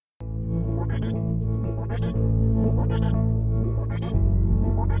Hello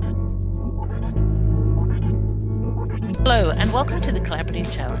and welcome to the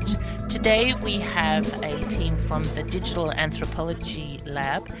Collaborative Challenge. Today we have a team from the Digital Anthropology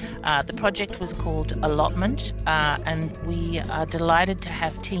Lab. The project was called Allotment, and we are delighted to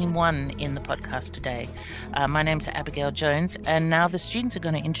have Team 1 in the podcast today. My name's Abigail Jones, and now the students are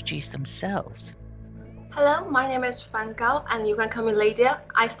going to introduce themselves. Hello, my name is Fan Gao, and you can call me Lydia.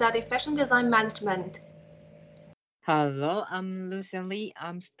 I study fashion design management. Hello, I'm Lucian Lee.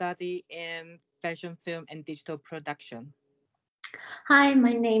 I'm studying in fashion film and digital production. Hi,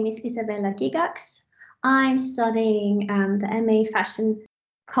 my name is Isabella Gigax. I'm studying the MA Fashion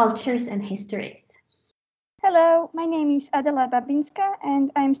Cultures and Histories. Hello, my name is Adela Babinska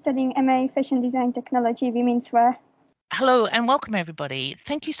and I'm studying MA Fashion Design Technology Womenswear. Hello and welcome everybody.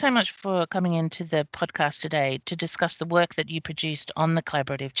 Thank you so much for coming into the podcast today to discuss the work that you produced on the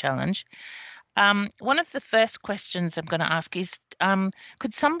Collaborative Challenge. One of the first questions I'm going to ask is,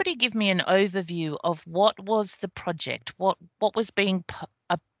 could somebody give me an overview of what was the project? What was being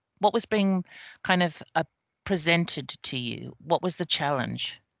kind of presented to you? What was the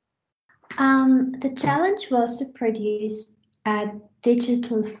challenge? The challenge was to produce a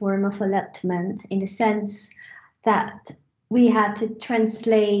digital form of allotment, in the sense that we had to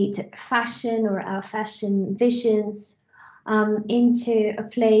translate fashion or our fashion visions into a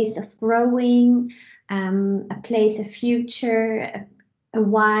place of growing, a place of future, a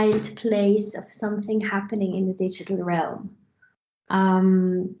wild place of something happening in the digital realm.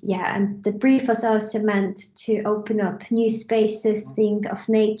 And the brief was also meant to open up new spaces, think of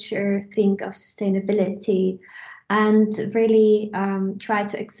nature, think of sustainability, and really try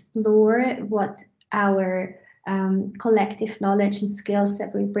to explore what our collective knowledge and skills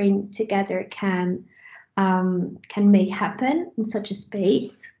that we bring together can make happen in such a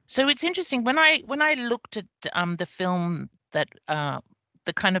space. So it's interesting when I looked at the film that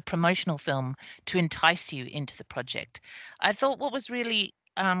the kind of promotional film to entice you into the project, I thought what was really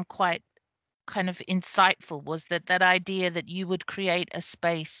quite kind of insightful was that idea that you would create a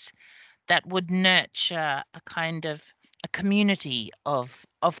space that would nurture a kind of a community of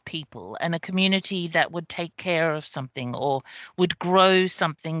people, and a community that would take care of something or would grow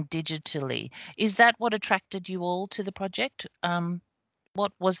something digitally. Is that what attracted you all to the project?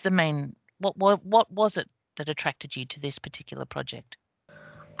 What was it that attracted you to this particular project?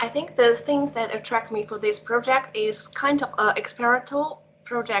 I think the things that attract me for this project is kind of an experimental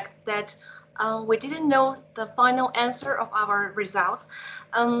project that we didn't know the final answer of our results.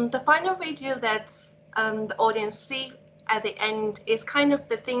 The final video that the audience see at the end is kind of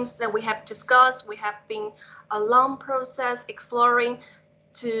the things that we have discussed. We have been a long process exploring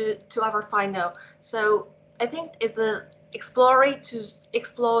to our final. So I think it's the exploring to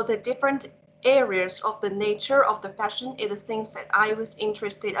explore the different areas of the nature of the fashion is the things that I was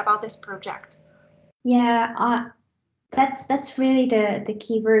interested about this project. Yeah, that's really the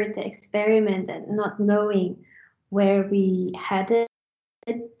key word, the experiment, and not knowing where we headed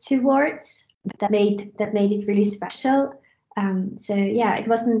towards. That made it really special. So yeah, it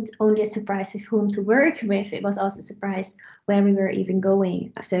wasn't only a surprise with whom to work with, it was also a surprise where we were even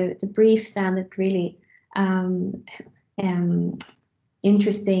going. So the brief sounded really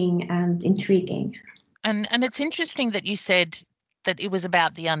interesting and intriguing. And it's interesting that you said that it was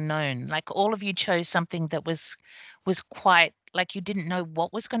about the unknown. Like all of you chose something that was quite like you didn't know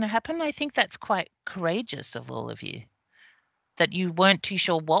what was going to happen. I think that's quite courageous of all of you, that you weren't too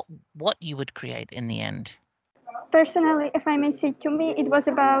sure what you would create in the end. Personally, if I may say, to me, it was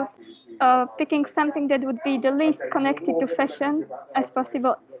about picking something that would be the least connected to fashion as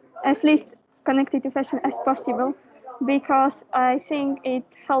possible, as least connected to fashion as possible, because I think it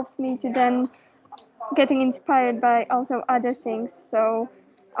helps me to then getting inspired by also other things. So,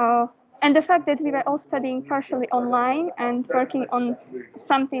 and the fact that we were all studying partially online and working on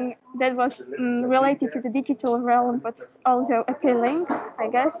something that was related to the digital realm was also appealing, I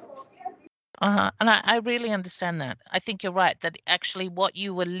guess. And I really understand that. I think you're right, that actually what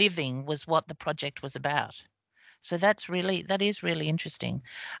you were living was what the project was about. So that is really interesting.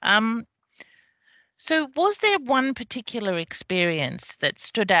 So was there one particular experience that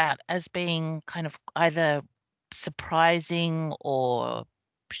stood out as being kind of either surprising or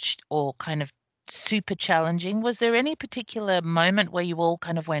kind of super challenging? Was there any particular moment where you all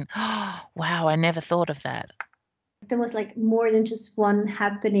kind of went, oh, wow, I never thought of that? There was like more than just one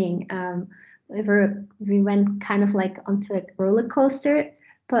happening. We went kind of like onto a roller coaster,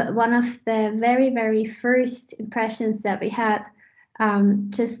 but one of the very, very first impressions that we had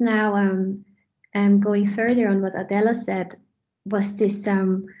just now, going further on what Adela said, was this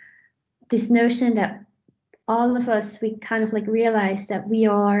this notion that all of us, we kind of like realize that we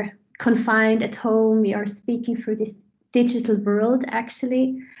are confined at home, we are speaking through this digital world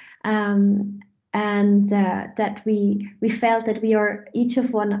actually, and that we felt that we are each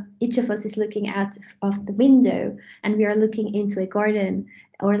of us is looking out of the window, and we are looking into a garden,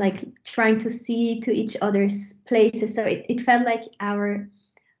 or like trying to see to each other's places. So it felt like our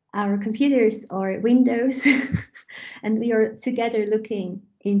computers are windows and we are together looking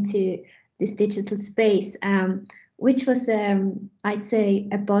into this digital space, which was, I'd say,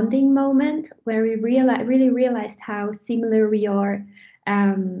 a bonding moment where we really realized how similar we are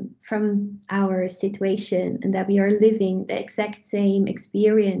from our situation, and that we are living the exact same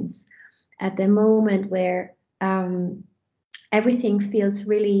experience at the moment where everything feels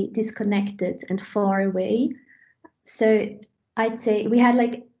really disconnected and far away. So I'd say we had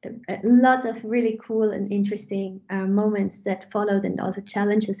like a lot of really cool and interesting moments that followed, and also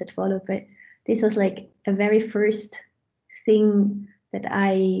challenges that followed. But this was like a very first thing that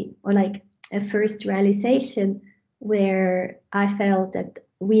or like a first realization where I felt that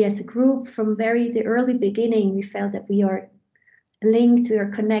we as a group, from the early beginning, we felt that we are linked, we are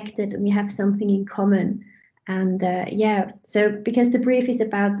connected, and we have something in common. And so because the brief is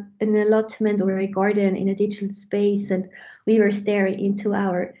about an allotment or a garden in a digital space, and we were staring into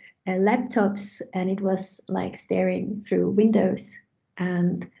our laptops, and it was like staring through windows,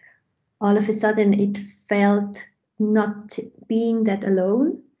 and all of a sudden it felt not being that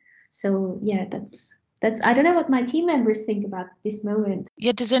alone. So yeah, that's I don't know what my team members think about this moment.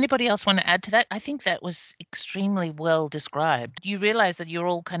 Yeah, does anybody else want to add to that? I think that was extremely well described. You realize that you're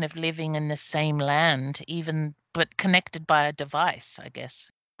all kind of living in the same land, but connected by a device, I guess.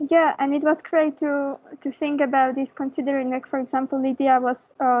 Yeah, and it was great to think about this, considering, like, for example, Lydia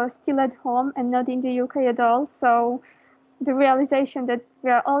was still at home and not in the UK at all. So the realization that we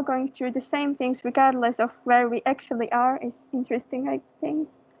are all going through the same things regardless of where we actually are is interesting, I think.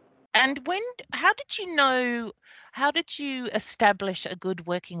 And how did you establish a good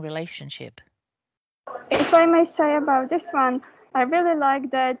working relationship? If I may say about this one, I really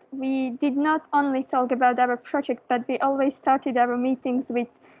like that we did not only talk about our project, but we always started our meetings with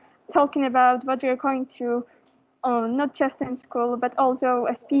talking about what we are going through, not just in school, but also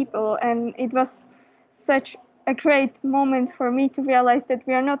as people. And it was such a great moment for me to realize that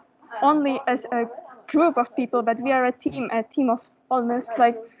we are not only as a group of people, but we are a team of almost,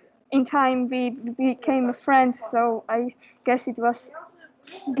 like, in time we became friends. So I guess it was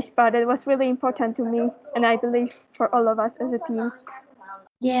this part that was really important to me, and I believe for all of us as a team.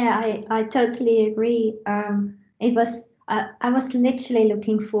 Yeah, I totally agree. It was I was literally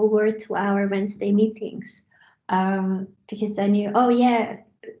looking forward to our Wednesday meetings, because I knew, oh yeah,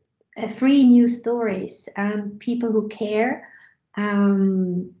 3 new stories and people who care,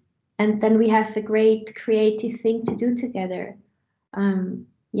 and then we have a great creative thing to do together.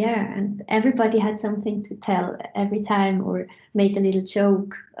 Yeah, and everybody had something to tell every time, or make a little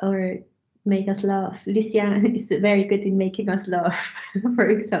joke, or make us laugh. Lucien is very good in making us laugh, for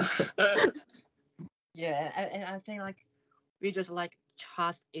example. Yeah, and I think like we just like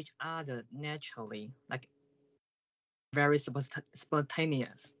trust each other naturally, like very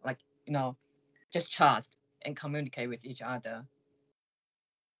spontaneous, like, just trust and communicate with each other.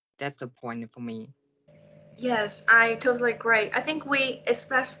 That's the point for me. Yes, I totally agree. I think we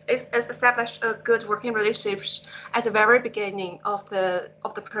established a good working relationship at the very beginning of the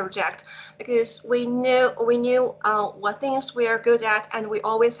project, because we knew what things we are good at, and we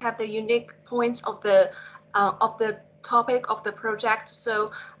always have the unique points of the topic of the project.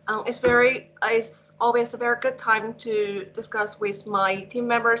 So it's always a very good time to discuss with my team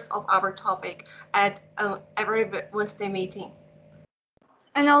members of our topic at every Wednesday meeting.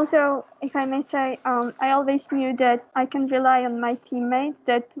 And also, if I may say, I always knew that I can rely on my teammates,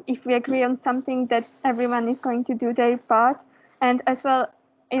 that if we agree on something, that everyone is going to do their part. And as well,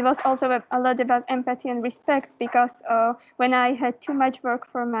 it was also a lot about empathy and respect, because when I had too much work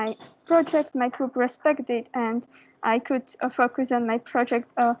for my project, my group respected, and I could focus on my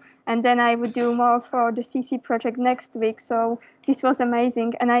project, and then I would do more for the CC project next week. So this was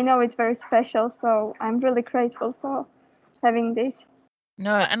amazing, and I know it's very special, so I'm really grateful for having this.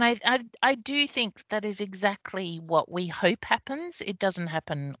 No, and I do think that is exactly what we hope happens. It doesn't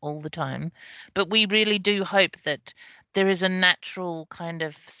happen all the time, but we really do hope that there is a natural kind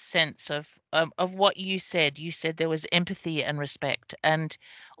of sense of what you said. You said there was empathy and respect, and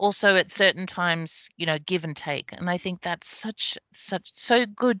also at certain times, give and take. And I think that's so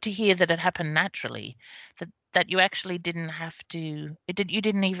good to hear that it happened naturally, that you actually didn't have to. You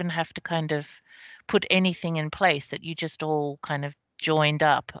didn't even have to kind of put anything in place. That you just all kind of joined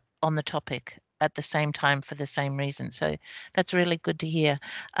up on the topic at the same time for the same reason. So that's really good to hear.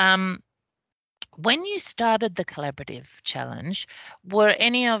 When you started the collaborative challenge, were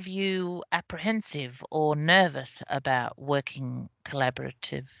any of you apprehensive or nervous about working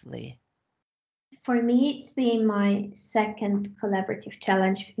collaboratively? For me, it's been my second collaborative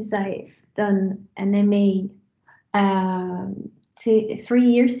challenge because I've done an MA 3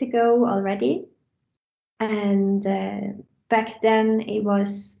 years ago already. And back then it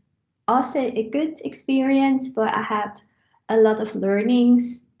was also a good experience, but I had a lot of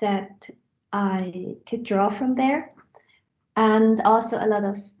learnings that I could draw from there. And also a lot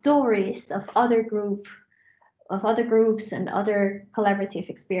of stories of other groups and other collaborative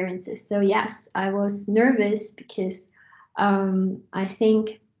experiences. So yes, I was nervous because I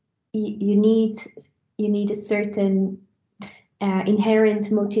think you need a certain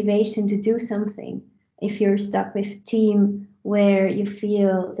inherent motivation to do something. If you're stuck with a team where you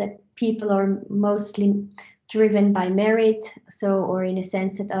feel that people are mostly driven by merit, so or in a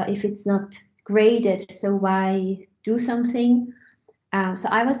sense that if it's not graded, so why do something? So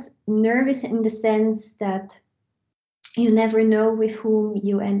I was nervous in the sense that you never know with whom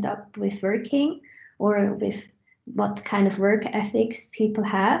you end up with working or with what kind of work ethics people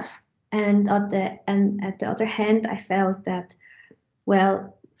have. And at the other hand, I felt that,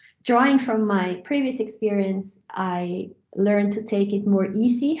 well, drawing from my previous experience, I learned to take it more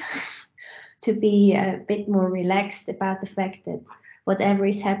easy, to be a bit more relaxed about the fact that whatever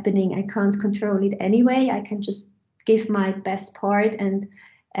is happening, I can't control it anyway. I can just give my best part and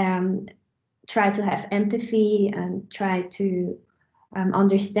try to have empathy and try to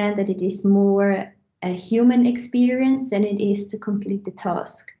understand that it is more a human experience than it is to complete the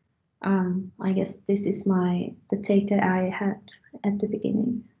task. I guess this is the take that I had at the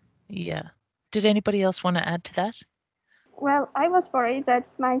beginning. Yeah. Did anybody else want to add to that? Well, I was worried that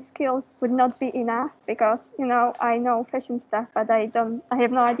my skills would not be enough because, I know fashion stuff, but I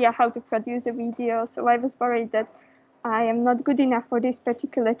have no idea how to produce a video. So I was worried that I am not good enough for this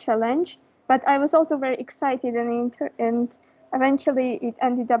particular challenge. But I was also very excited and eventually it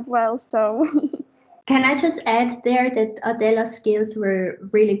ended up well. So can I just add there that Adela's skills were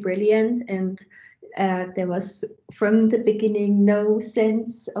really brilliant, and there was from the beginning no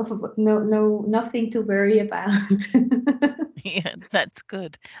sense of nothing to worry about. Yeah, that's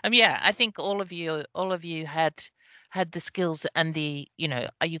good. Yeah, I think all of you had the skills and the,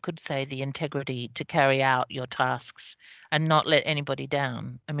 you could say the integrity to carry out your tasks and not let anybody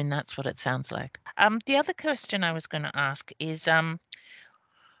down. I mean, that's what it sounds like. The other question I was going to ask is,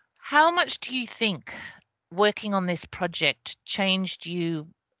 how much do you think working on this project changed you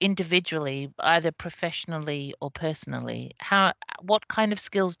individually, either professionally or personally? What kind of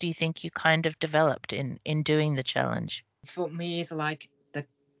skills do you think you kind of developed in doing the challenge? For me, it's like the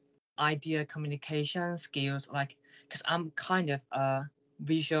idea communication skills, like, because I'm kind of a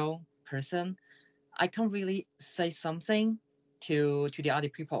visual person. I can't really say something to the other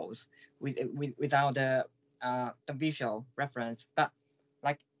people's without the visual reference. But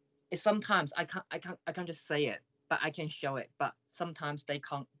like, it's sometimes I can't just say it, but I can show it. But sometimes they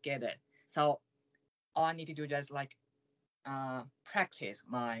can't get it. So all I need to do is like practice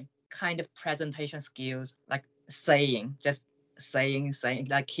my kind of presentation skills, like just saying,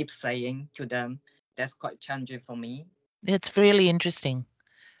 like keep saying to them. That's quite challenging for me. It's really interesting.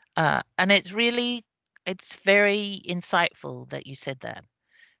 And it's very insightful that you said that,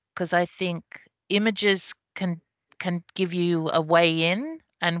 because I think images can give you a way in,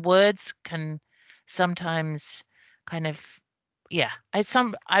 and words can sometimes kind of, yeah.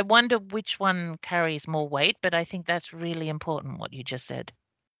 I wonder which one carries more weight, but I think that's really important what you just said.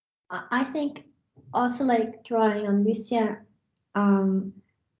 I think also, like drawing on Lucia,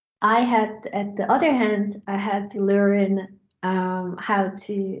 I had, at the other hand, I had to learn how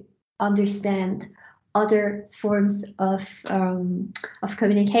to understand other forms of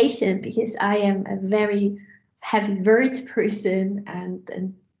communication, because I am a very heavy word person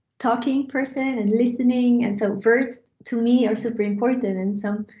and talking person and listening, and so words to me are super important.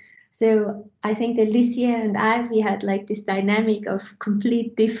 And so I think that Lucia and we had like this dynamic of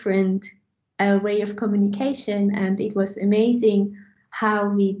complete different way of communication, and it was amazing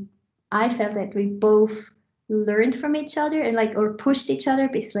how I felt that we both learned from each other and or pushed each other,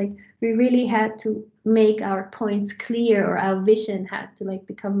 because we really had to make our points clear, or our vision had to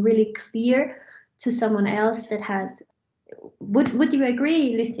become really clear to someone else that had. Would you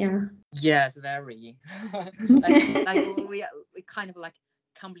agree, Lucien? Yes, very. like we kind of like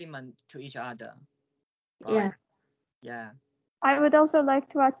compliment to each other. Right? Yeah. I would also like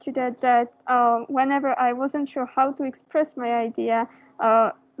to add to that whenever I wasn't sure how to express my idea,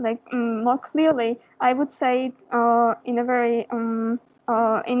 more clearly, I would say in a very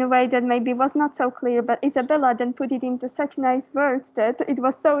in a way that maybe was not so clear, but Isabella then put it into such nice words that it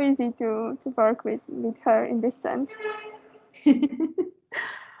was so easy to work with her in this sense.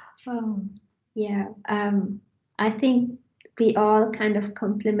 Oh, yeah. I think we all kind of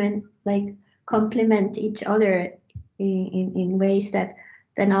complement each other in ways that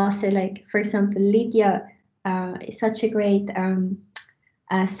then also, like, for example, Lydia is such a great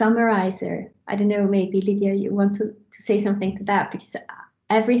summarizer. I don't know, maybe Lydia, you want to say something to that, because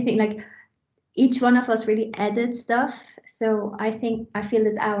everything, like, each one of us really added stuff. So I feel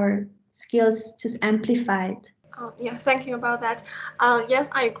that our skills just amplified. Yeah, thank you about that. Yes,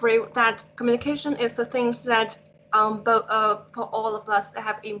 I agree with that. Communication is the things that for all of us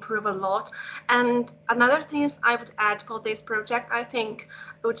have improved a lot. And another things I would add for this project, I think,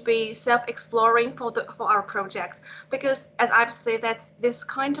 would be self-exploring for our project, because as I've said, that this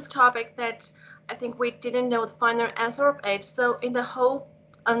kind of topic that I think we didn't know the final answer of it. So in the whole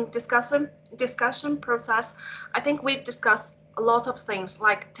discussion process, I think we discussed a lot of things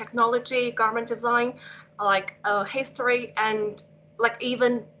like technology, garment design, like history, and like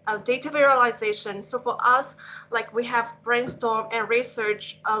even data visualization. So for us, like we have brainstormed and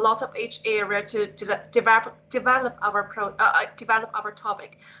researched a lot of each area to develop our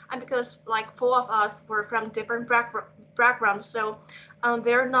topic. And because like 4 of us were from different backgrounds, so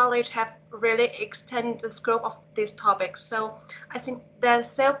their knowledge have really extended the scope of this topic. So I think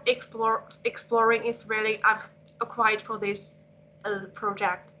the exploring is really acquired for this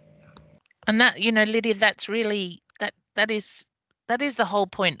project. And that, Lydia, that's really that is the whole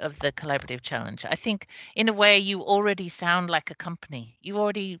point of the collaborative challenge. I think in a way you already sound like a company. You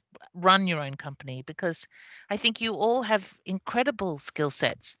already run your own company, because I think you all have incredible skill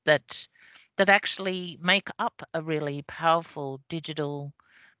sets that actually make up a really powerful digital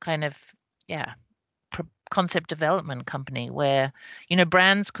kind of, yeah, concept development company, where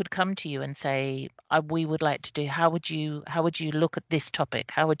brands could come to you and say, we would like to do, how would you look at this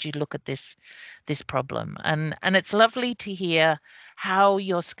topic, how would you look at this problem? And it's lovely to hear how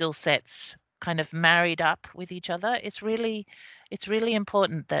your skill sets kind of married up with each other. It's really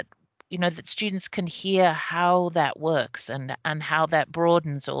important that that students can hear how that works and how that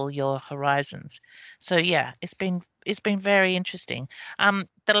broadens all your horizons. So yeah, it's been very interesting.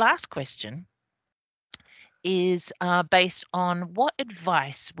 The last question is based on: what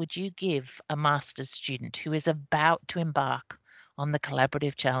advice would you give a master's student who is about to embark on the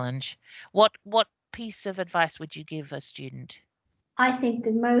collaborative challenge? What piece of advice would you give a student? I think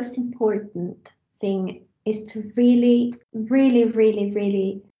the most important thing is to really, really, really,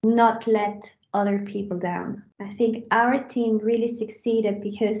 really not let other people down. I think our team really succeeded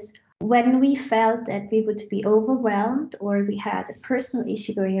because when we felt that we would be overwhelmed, or we had a personal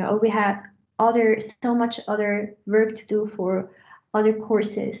issue going on, or we had so much other work to do for other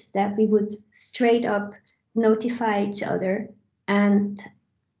courses, that we would straight up notify each other and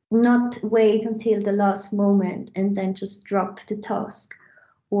not wait until the last moment and then just drop the task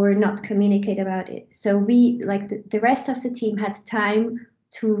or not communicate about it. So we, like the rest of the team, had time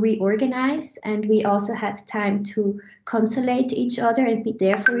to reorganize, and we also had time to consolate each other and be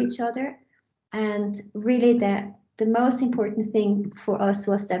there for each other. And really the most important thing for us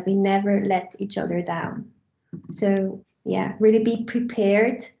was that we never let each other down. So yeah, really be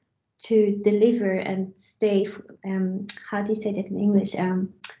prepared to deliver and stay, how do you say that in English?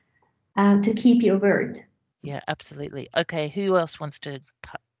 To keep your word. Yeah, absolutely. Okay, who else wants to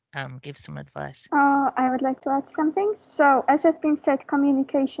give some advice? I would like to add something. So, as has been said,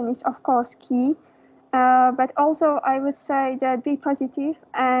 communication is of course key, but also I would say that be positive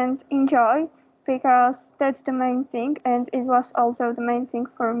and enjoy, because that's the main thing, and it was also the main thing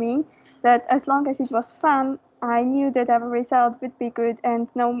for me, that as long as it was fun, I knew that our result would be good, and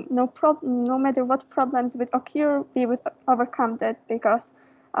no matter what problems would occur, we would overcome that, because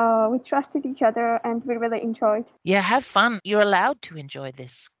we trusted each other and we really enjoyed. Yeah, have fun. You're allowed to enjoy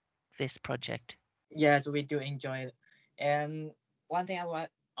this project. Yes, we do enjoy it. And one thing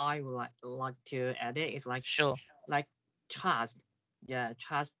I would like to add it is like, Sure. like trust. Yeah,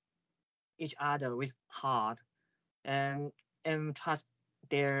 trust each other with heart, and trust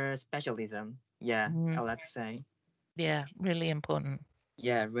their specialism. Yeah, I would like to say. Yeah, really important.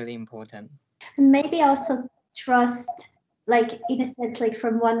 Yeah, really important. And maybe also trust, like in a sense, like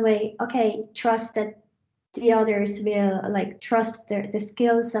from one way, okay, trust that the others will, like, trust the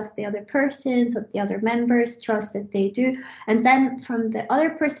skills of the other persons, of the other members, trust that they do. And then from the other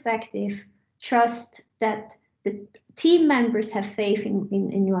perspective, trust that the team members have faith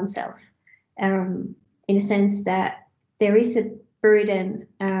in oneself, in a sense that there is burden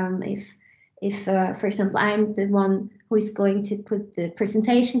if for example, I'm the one who is going to put the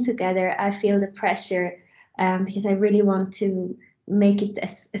presentation together. I feel the pressure because I really want to make it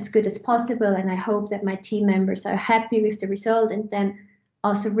as good as possible, and I hope that my team members are happy with the result, and then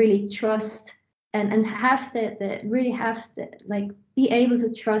also really trust and have be able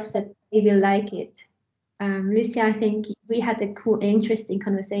to trust that they will like it. Lucia, I think we had a cool, interesting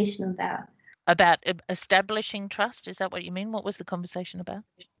conversation on that. About establishing trust? Is that what you mean? What was the conversation about?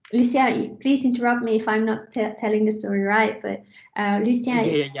 Lucia, please interrupt me if I'm not telling the story right, but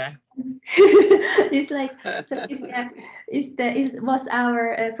Lucia, yeah. it's like so Lucia was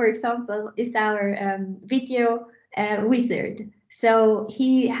our for example is our video wizard. So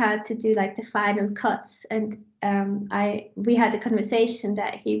he had to do like the final cuts, and we had a conversation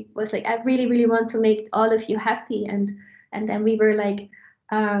that he was like, I really want to make all of you happy, and then we were like,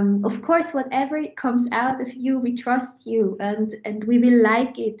 of course, whatever comes out of you, we trust you, and we will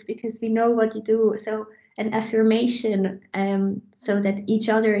like it because we know what you do. So an affirmation, so that each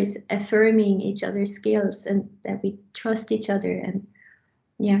other is affirming each other's skills and that we trust each other. And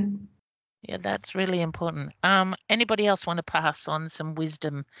yeah, that's really important. Anybody else want to pass on some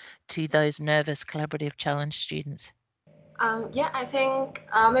wisdom to those nervous collaborative challenge students? I think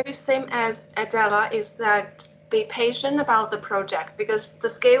maybe same as Adela is that be patient about the project, because the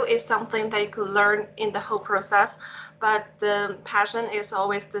skill is something that you could learn in the whole process, but the passion is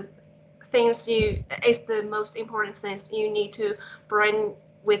always the most important things you need to bring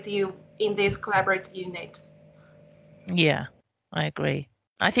with you in this collaborative unit. Yeah, I agree.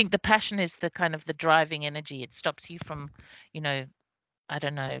 I think the passion is the kind of the driving energy. It stops you from, I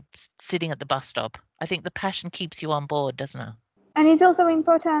don't know, sitting at the bus stop. I think the passion keeps you on board, doesn't it? And it's also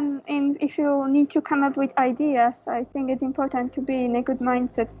important if you need to come up with ideas. I think it's important to be in a good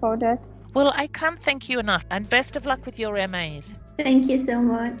mindset for that. Well, I can't thank you enough, and best of luck with your MAs. Thank you so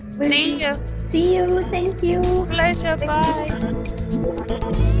much. See you. See you. Thank you. Pleasure.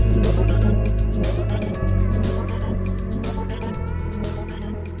 Bye.